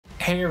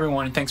Hey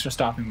everyone, and thanks for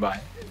stopping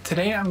by.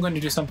 Today I'm going to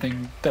do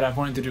something that I've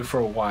wanted to do for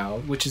a while,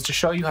 which is to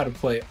show you how to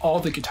play all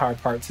the guitar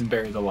parts in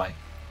Bury the Light.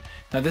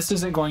 Now this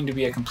isn't going to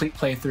be a complete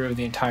playthrough of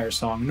the entire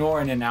song,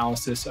 nor an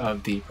analysis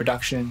of the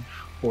production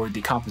or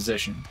the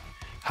composition.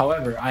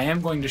 However, I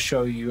am going to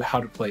show you how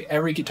to play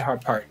every guitar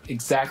part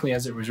exactly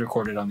as it was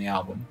recorded on the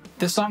album.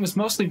 This song is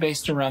mostly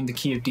based around the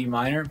key of D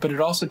minor, but it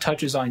also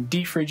touches on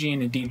D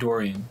Phrygian and D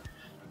Dorian.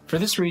 For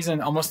this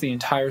reason, almost the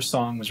entire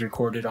song was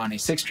recorded on a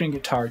 6-string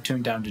guitar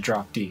tuned down to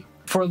drop D.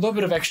 For a little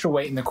bit of extra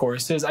weight in the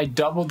choruses, I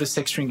doubled the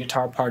 6-string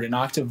guitar part an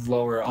octave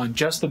lower on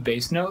just the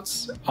bass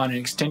notes on an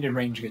extended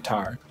range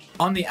guitar.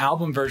 On the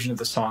album version of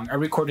the song, I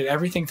recorded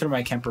everything through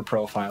my Kemper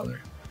Profiler.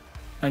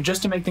 And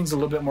just to make things a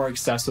little bit more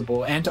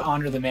accessible and to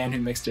honor the man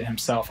who mixed it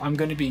himself, I'm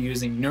going to be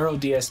using Neural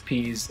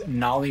DSP's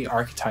Nolly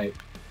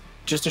Archetype,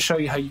 just to show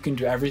you how you can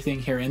do everything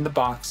here in the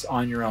box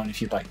on your own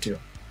if you'd like to.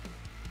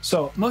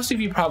 So, most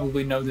of you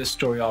probably know this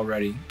story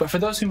already, but for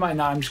those who might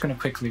not, I'm just going to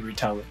quickly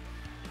retell it.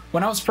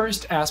 When I was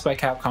first asked by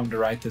Capcom to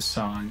write this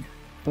song,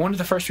 one of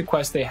the first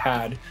requests they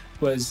had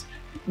was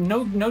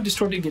no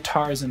distorted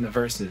guitars in the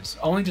verses,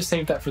 only to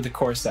save that for the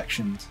chorus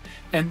sections.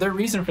 And their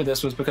reason for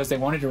this was because they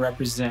wanted to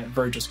represent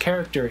Virgil's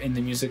character in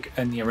the music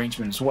and the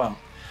arrangement as well.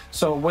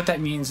 So what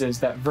that means is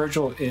that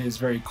Virgil is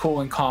very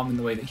cool and calm in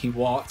the way that he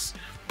walks,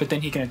 but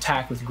then he can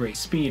attack with great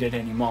speed at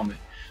any moment.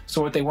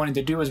 So what they wanted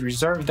to do was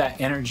reserve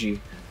that energy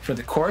for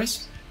the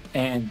chorus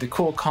and the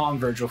cool, calm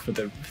Virgil for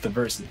the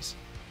verses.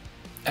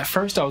 At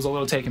first I was a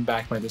little taken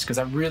back by this because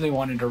I really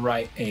wanted to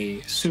write a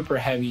super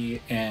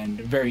heavy and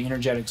very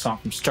energetic song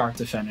from start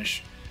to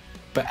finish.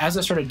 But as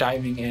I started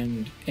diving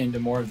into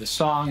more of the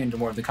song, into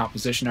more of the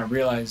composition, I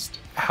realized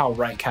how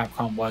right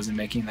Capcom was in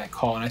making that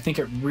call, and I think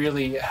it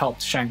really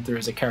helped shine through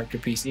as a character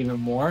piece even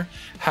more,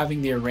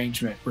 having the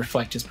arrangement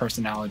reflect his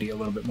personality a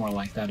little bit more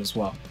like that as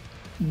well.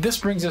 This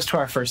brings us to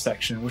our first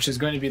section, which is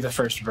going to be the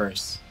first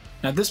verse.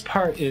 Now this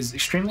part is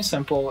extremely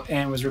simple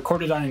and was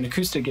recorded on an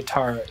acoustic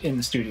guitar in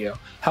the studio.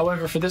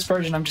 However, for this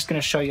version I'm just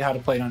going to show you how to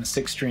play it on a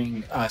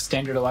 6-string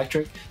standard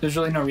electric. There's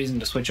really no reason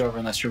to switch over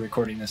unless you're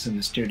recording this in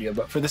the studio,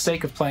 but for the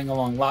sake of playing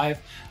along live,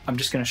 I'm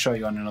just going to show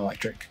you on an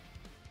electric.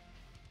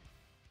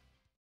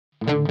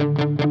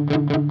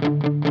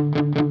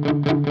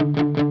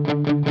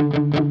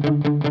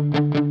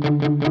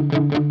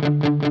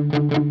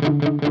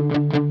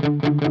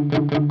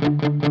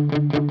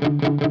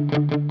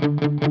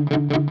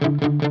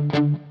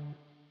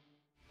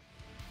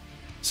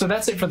 So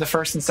that's it for the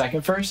first and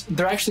second verse.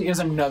 There actually is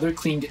another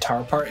clean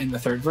guitar part in the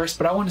third verse,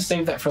 but I want to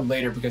save that for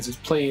later because it's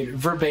played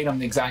verbatim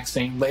the exact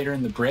same later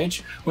in the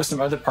bridge with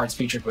some other parts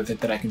featured with it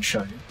that I can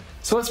show you.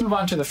 So let's move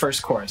on to the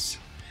first chorus.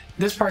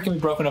 This part can be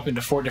broken up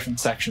into 4 different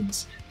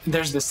sections.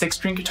 There's the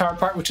 6-string guitar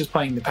part, which is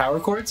playing the power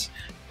chords.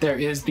 There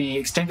is the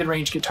extended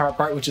range guitar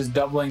part, which is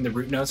doubling the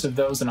root notes of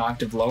those an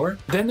octave lower.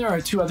 Then there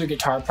are 2 other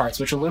guitar parts,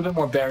 which are a little bit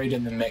more buried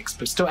in the mix,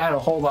 but still add a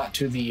whole lot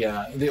to the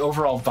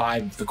overall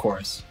vibe of the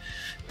chorus.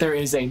 There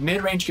is a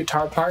mid-range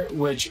guitar part,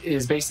 which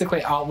is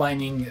basically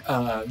outlining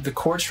the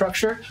chord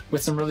structure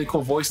with some really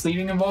cool voice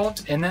leading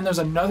involved. And then there's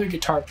another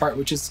guitar part,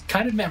 which is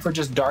kind of meant for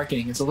just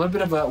darkening. It's a little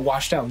bit of a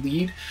washed out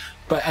lead,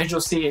 but as you'll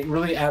see, it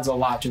really adds a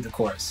lot to the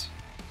chorus.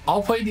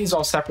 I'll play these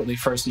all separately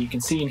first so you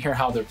can see and hear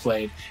how they're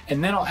played,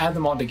 and then I'll add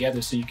them all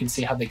together so you can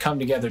see how they come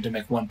together to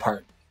make one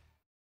part.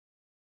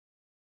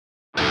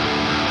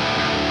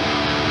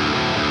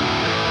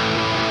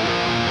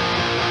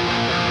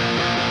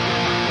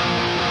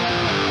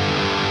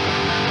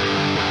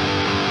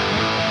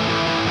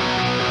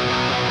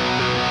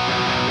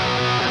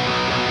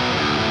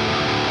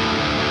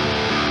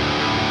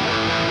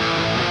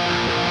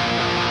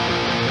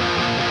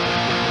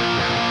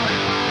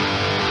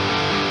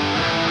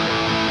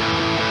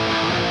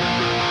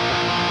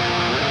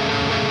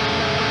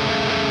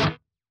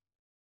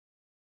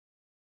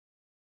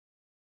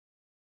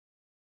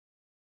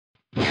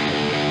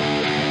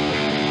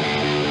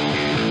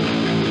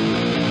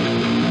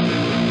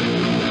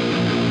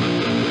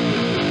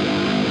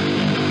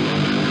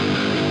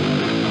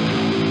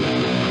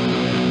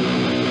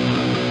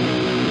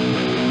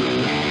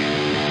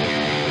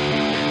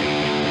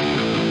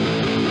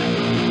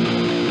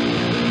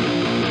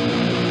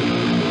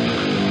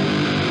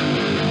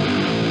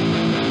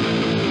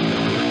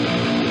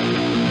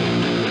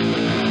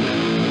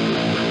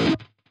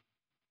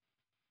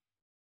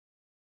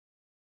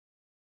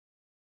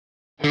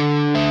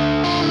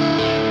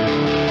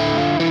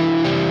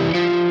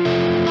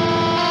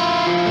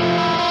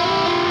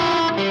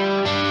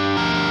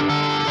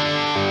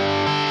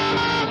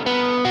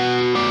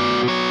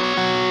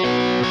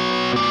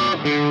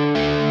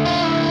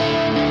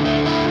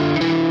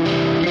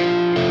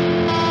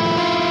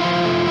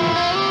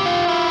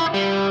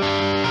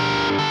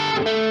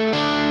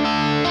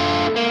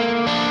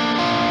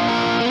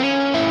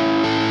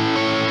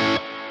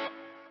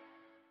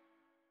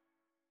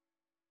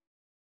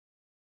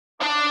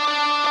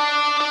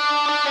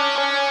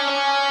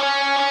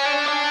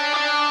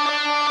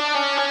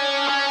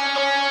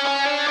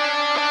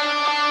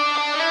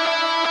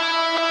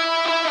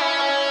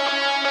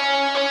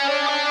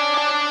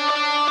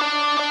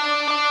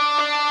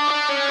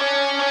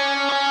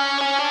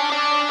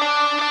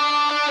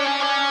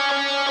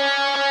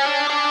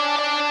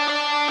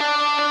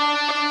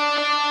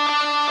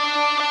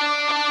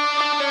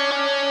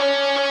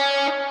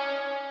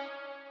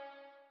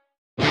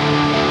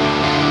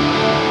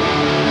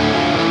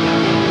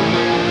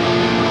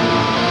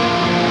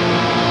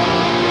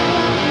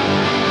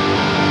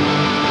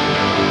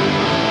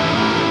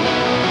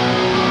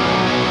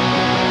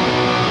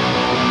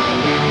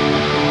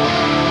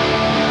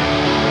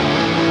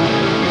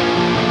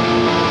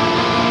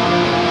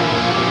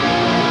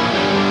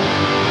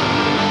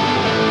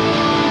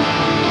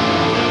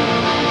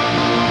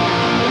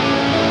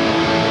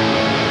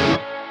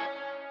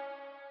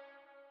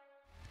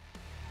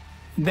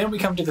 then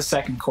we come to the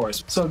second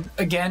chorus. So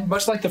again,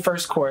 much like the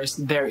first chorus,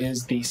 there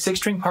is the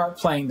 6-string part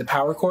playing the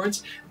power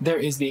chords, there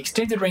is the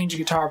extended range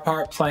guitar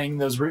part playing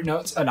those root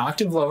notes an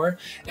octave lower,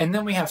 and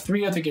then we have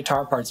 3 other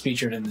guitar parts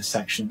featured in this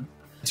section.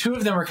 2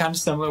 of them are kind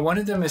of similar. One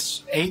of them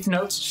is 8th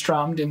notes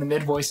strummed in the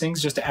mid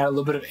voicings just to add a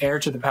little bit of air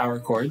to the power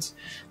chords.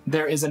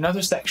 There is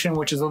another section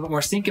which is a little bit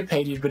more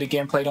syncopated, but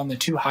again played on the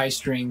 2 high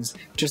strings,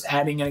 just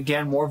adding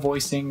again more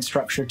voicing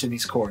structure to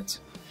these chords.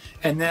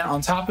 And then on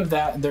top of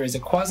that, there is a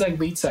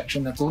quasi-lead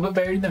section that's a little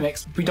bit buried in the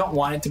mix. We don't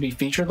want it to be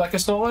featured like a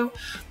solo,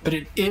 but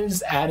it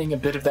is adding a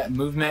bit of that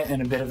movement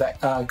and a bit of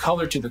that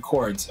color to the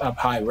chords up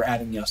high. We're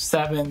adding,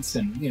 sevenths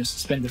and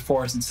suspended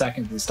fourths and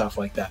seconds and stuff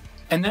like that.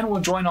 And then we'll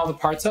join all the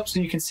parts up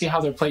so you can see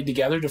how they're played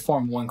together to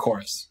form one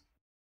chorus.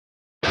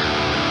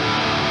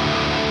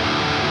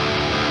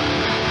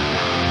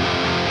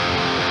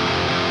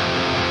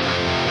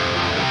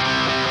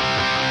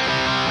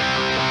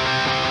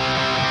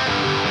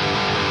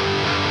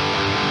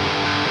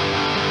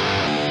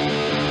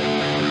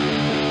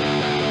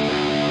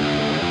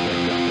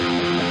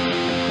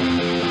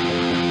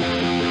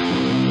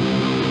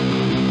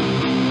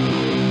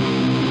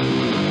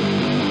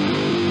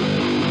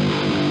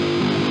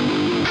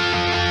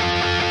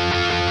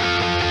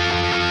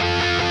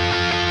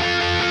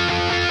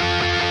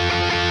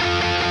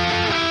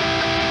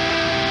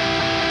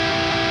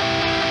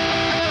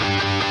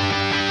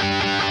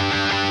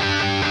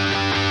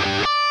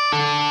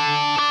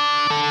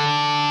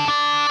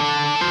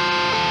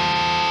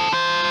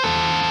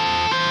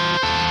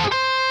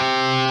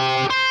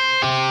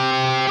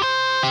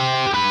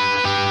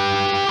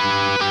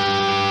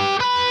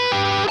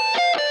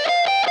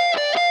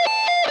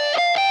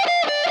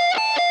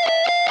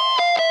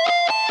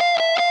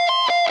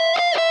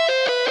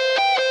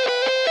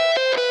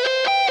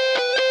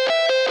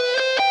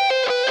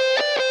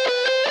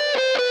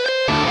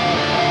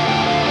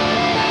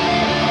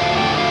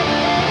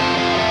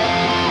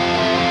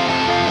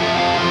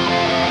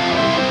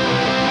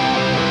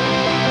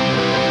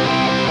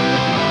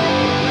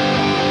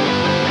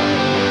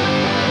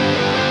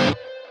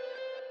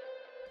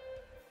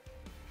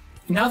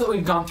 Now that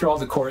we've gone through all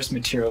the chorus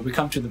material, we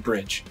come to the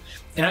bridge.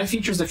 And it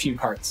features a few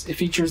parts. It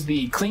features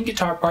the clean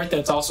guitar part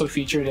that's also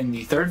featured in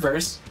the 3rd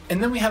verse,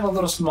 and then we have a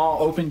little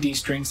small open D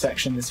string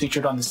section that's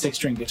featured on the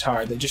 6-string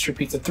guitar that just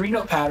repeats a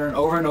 3-note pattern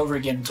over and over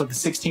again until the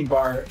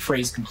 16-bar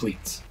phrase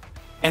completes.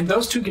 And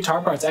those 2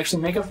 guitar parts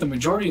actually make up the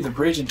majority of the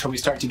bridge until we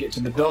start to get to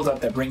the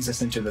build-up that brings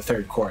us into the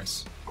 3rd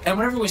chorus. And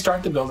whenever we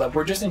start the build-up,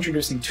 we're just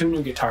introducing 2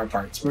 new guitar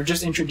parts. We're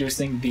just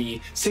introducing the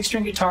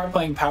 6-string guitar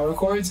playing power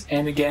chords,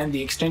 and again,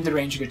 the extended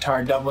range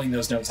guitar doubling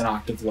those notes an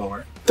octave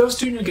lower. Those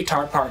 2 new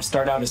guitar parts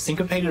start out as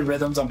syncopated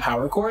rhythms on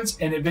power chords,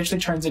 and it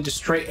eventually turns into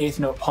straight 8th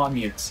note palm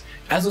mutes.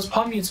 As those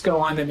palm mutes go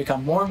on, they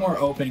become more and more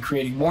open,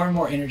 creating more and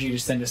more energy to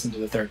send us into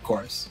the 3rd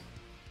chorus.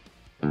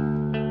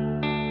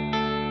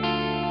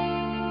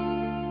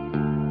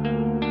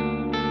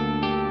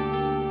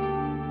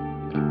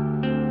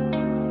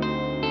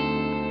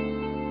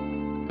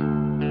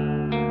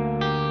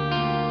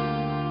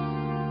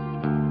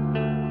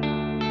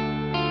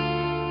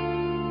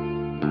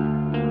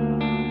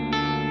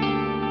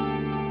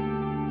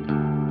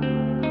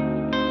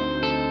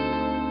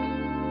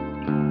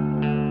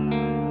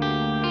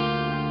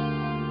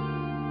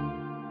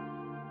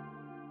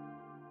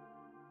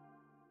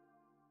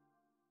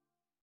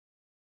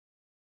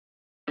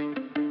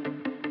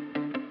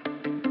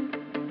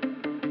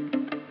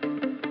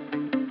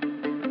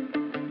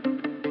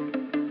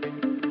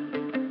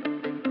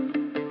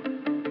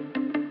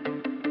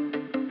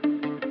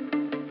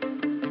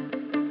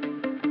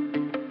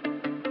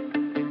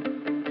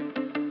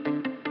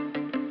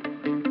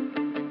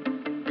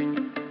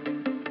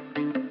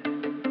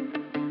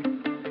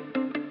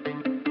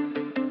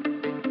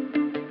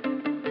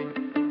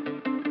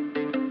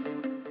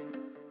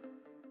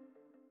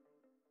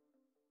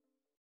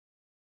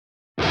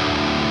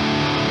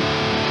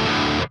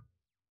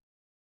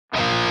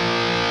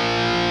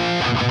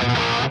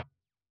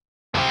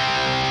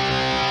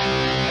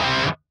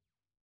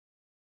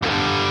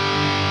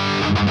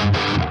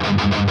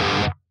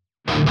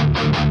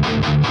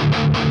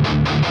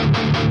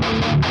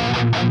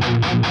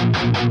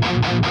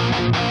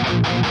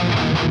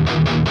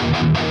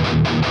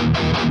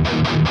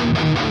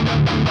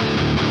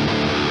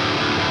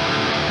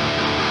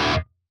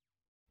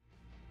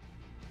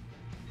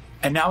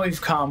 And now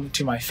we've come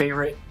to my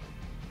favorite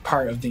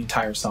part of the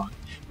entire song,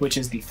 which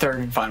is the 3rd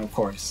and final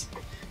chorus.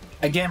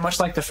 Again, much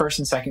like the 1st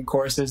and 2nd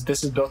choruses,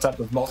 this is built up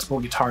of multiple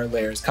guitar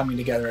layers coming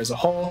together as a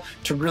whole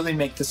to really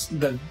make this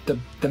the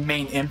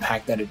main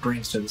impact that it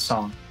brings to the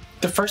song.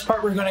 The first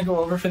part we're going to go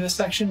over for this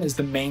section is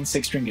the main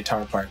 6-string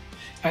guitar part.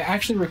 I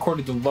actually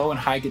recorded the low and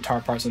high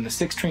guitar parts on the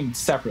 6-string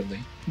separately.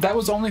 That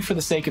was only for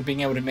the sake of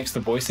being able to mix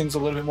the voicings a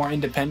little bit more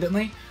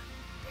independently,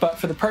 but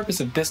for the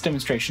purpose of this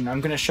demonstration, I'm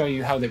going to show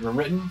you how they were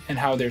written and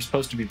how they're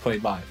supposed to be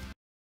played live.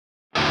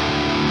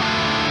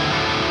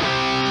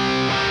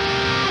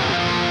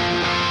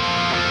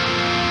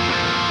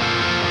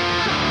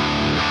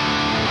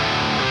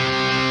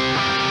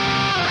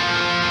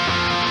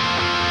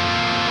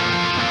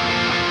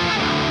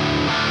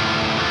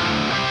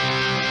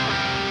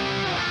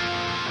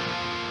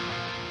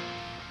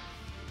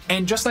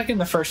 And just like in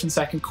the first and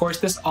second chorus,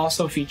 this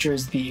also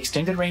features the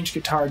extended range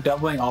guitar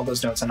doubling all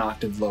those notes an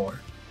octave lower.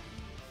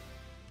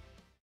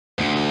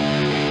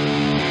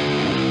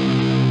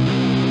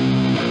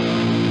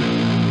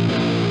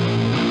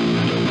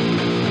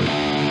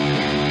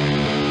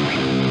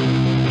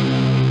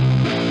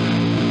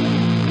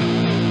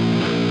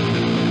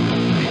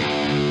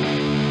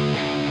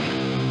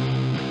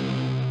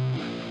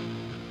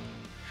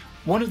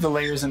 One of the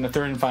layers in the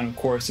third and final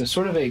chorus is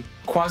sort of a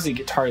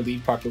quasi-guitar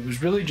lead part that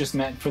was really just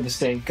meant for the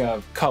sake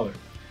of color.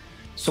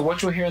 So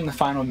what you'll hear in the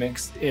final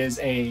mix is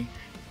a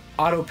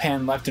auto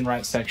pan left and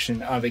right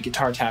section of a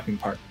guitar tapping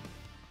part.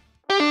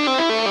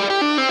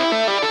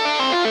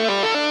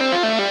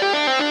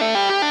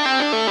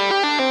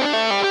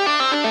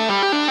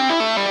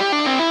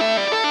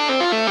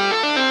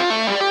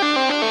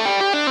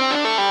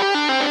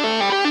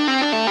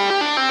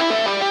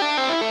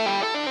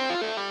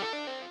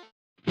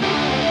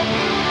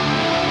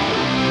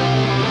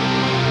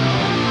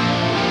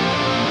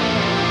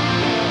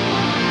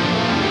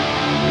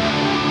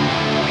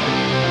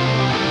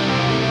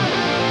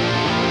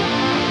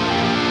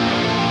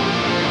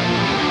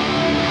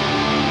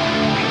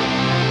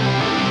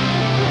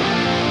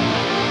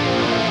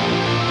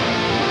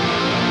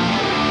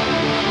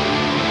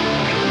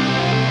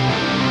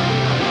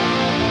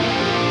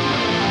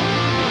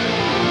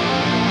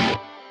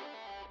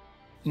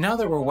 Now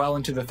that we're well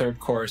into the third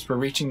chorus, we're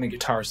reaching the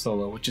guitar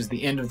solo, which is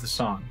the end of the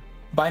song.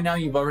 By now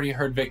you've already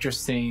heard Victor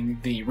sing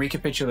the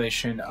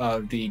recapitulation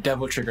of the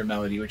Devil Trigger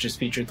melody, which is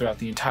featured throughout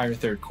the entire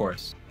third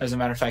chorus. As a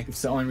matter of fact,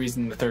 it's the only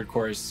reason the third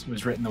chorus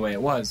was written the way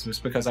it was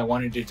because I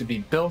wanted it to be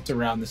built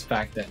around this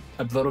fact that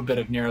a little bit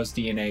of Nero's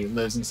DNA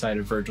lives inside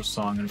of Virgil's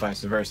song and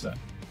vice versa,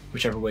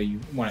 whichever way you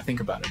want to think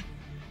about it.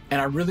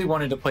 And I really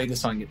wanted to play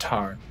this on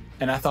guitar,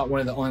 and I thought one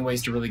of the only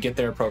ways to really get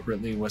there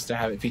appropriately was to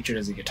have it featured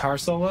as a guitar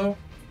solo,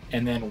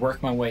 and then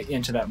work my way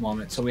into that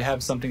moment. So we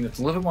have something that's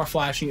a little bit more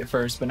flashy at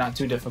first, but not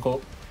too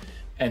difficult,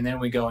 and then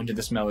we go into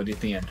this melody at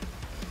the end.